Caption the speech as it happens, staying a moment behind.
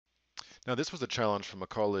Now, this was a challenge from a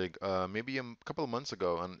colleague maybe a couple of months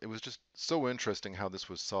ago, and it was just so interesting how this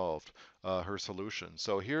was solved, her solution.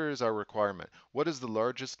 So here is our requirement. What is the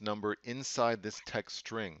largest number inside this text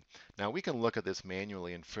string? Now, we can look at this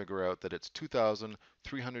manually and figure out that it's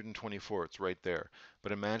 2,324. It's right there.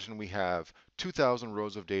 But imagine we have 2,000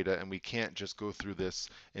 rows of data, and we can't just go through this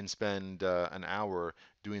and spend an hour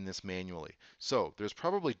doing this manually. So there's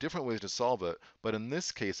probably different ways to solve it, but in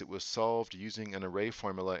this case it was solved using an array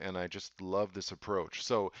formula, and I just love this approach.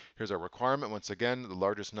 So here's our requirement. Once again, the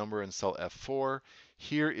largest number in cell F4.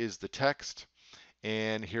 Here is the text.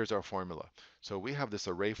 And here's our formula. So we have this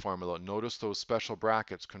array formula. Notice those special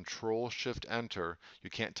brackets, Control Shift Enter.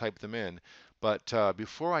 You can't type them in. But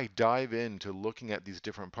before I dive into looking at these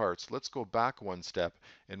different parts, let's go back one step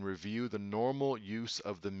and review the normal use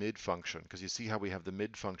of the mid function. Because you see how we have the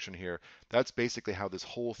mid function here. That's basically how this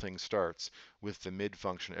whole thing starts, with the mid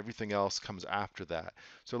function. Everything else comes after that.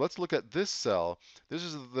 So let's look at this cell. This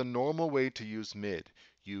is the normal way to use mid.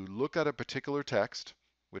 You look at a particular text,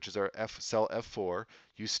 which is our cell F4.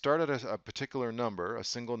 You start at a particular number, a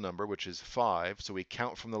single number, which is 5. So we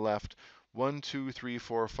count from the left 1, 2, 3,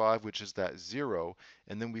 4, 5, which is that 0.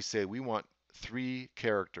 And then we say we want 3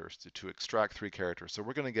 characters to extract 3 characters. So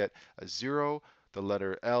we're going to get a 0, the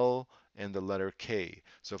letter L, and the letter K.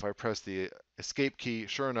 So if I press the escape key,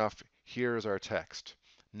 sure enough, here is our text.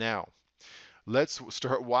 Now, let's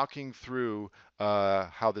start walking through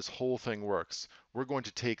how this whole thing works. We're going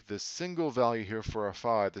to take this single value here for a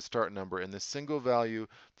 5, the start number, and this single value,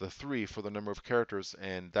 the 3, for the number of characters,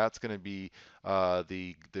 and that's going to be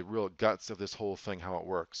the real guts of this whole thing, how it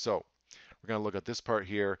works. So we're going to look at this part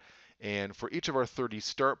here. And for each of our 30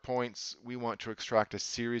 start points, we want to extract a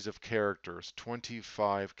series of characters,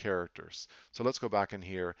 25 characters. So let's go back in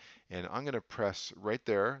here, and I'm going to press right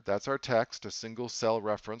there. That's our text, a single cell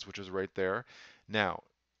reference, which is right there. Now,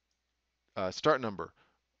 start number.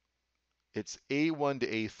 It's A1 to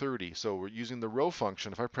A30. So we're using the row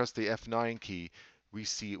function. If I press the F9 key, we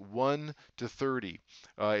see 1 to 30.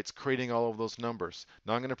 It's creating all of those numbers.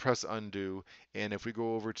 Now I'm going to press undo, and if we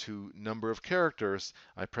go over to number of characters,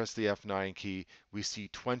 I press the F9 key, we see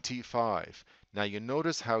 25. Now you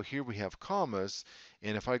notice how here we have commas,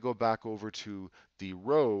 and if I go back over to the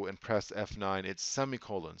row and press F9, it's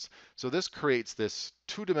semicolons. So this creates this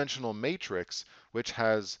two-dimensional matrix which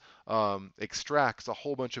has extracts a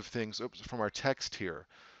whole bunch of things from our text here.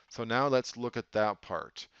 So now let's look at that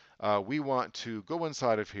part. We want to go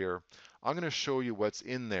inside of here. I'm going to show you what's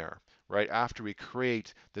in there right after we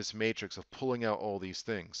create this matrix of pulling out all these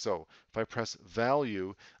things. So if I press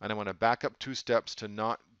value, and I want to back up 2 steps to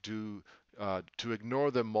not do to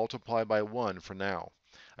ignore the multiply by 1 for now.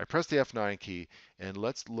 I press the F9 key, and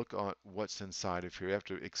let's look at what's inside of here. You have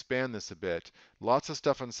to expand this a bit. Lots of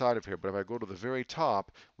stuff inside of here, but if I go to the very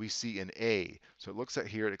top, we see an A. So it looks at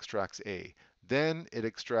here, it extracts A. Then it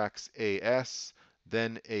extracts AS,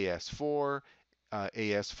 then AS4,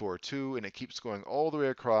 AS42, and it keeps going all the way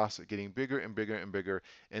across, getting bigger and bigger and bigger.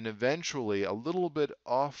 And eventually, a little bit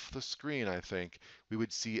off the screen, I think, we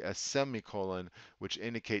would see a semicolon, which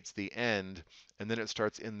indicates the end. And then it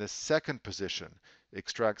starts in the second position,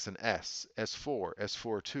 extracts an S, S4,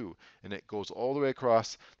 S42, and it goes all the way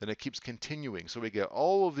across. Then it keeps continuing. So we get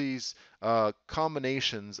all of these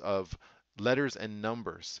combinations of letters and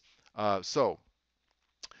numbers. So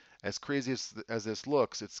as crazy as this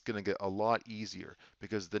looks, it's going to get a lot easier,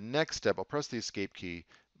 because the next step, I'll press the escape key,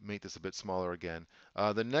 make this a bit smaller again.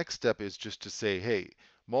 The next step is just to say, hey,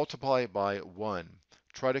 multiply by 1.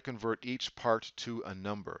 Try to convert each part to a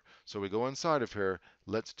number. So we go inside of here.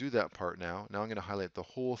 Let's do that part now. Now I'm going to highlight the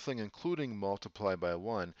whole thing, including multiply by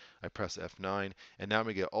 1. I press F9, and now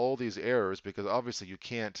we get all these errors, because obviously you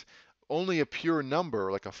can't, only a pure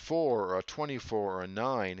number like a 4 or a 24 or a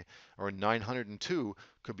 9 or 902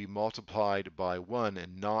 could be multiplied by 1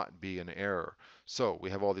 and not be an error. So we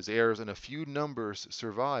have all these errors, and a few numbers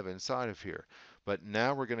survive inside of here. But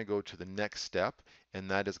now we're going to go to the next step,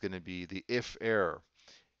 and that is going to be the if error.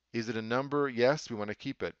 Is it a number? Yes, we want to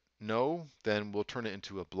keep it. No, then we'll turn it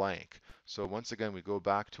into a blank. So once again, we go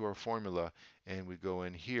back to our formula, and we go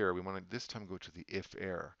in here. We want to this time go to the if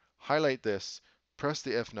error. Highlight this, press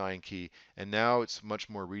the F9 key, and now it's much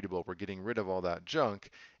more readable. We're getting rid of all that junk,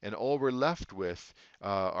 and all we're left with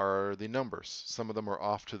are the numbers. Some of them are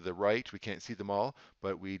off to the right. We can't see them all,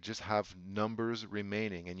 but we just have numbers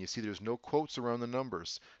remaining. And you see there's no quotes around the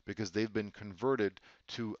numbers, because they've been converted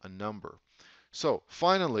to a number. So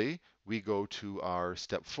finally, we go to our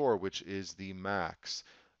step 4, which is the max.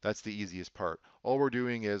 That's the easiest part. All we're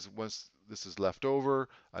doing is, once this is left over,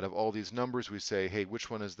 out of all these numbers, we say, hey, which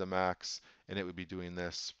one is the max? And it would be doing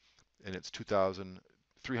this. And it's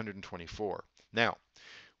 324. Now,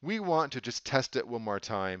 we want to just test it one more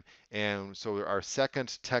time. And so our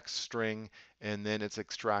second text string, and then it's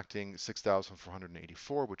extracting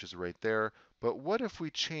 6,484, which is right there. But what if we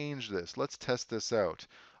change this? Let's test this out.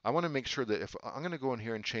 I want to make sure that if I'm going to go in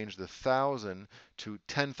here and change the 1,000 to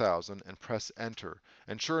 10,000 and press enter.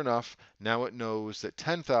 And sure enough, now it knows that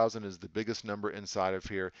 10,000 is the biggest number inside of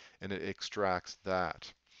here, and it extracts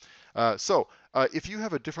that. If you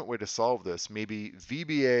have a different way to solve this, maybe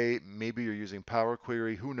VBA, maybe you're using Power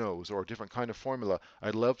Query, who knows, or a different kind of formula,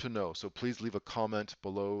 I'd love to know. So please leave a comment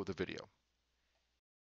below the video.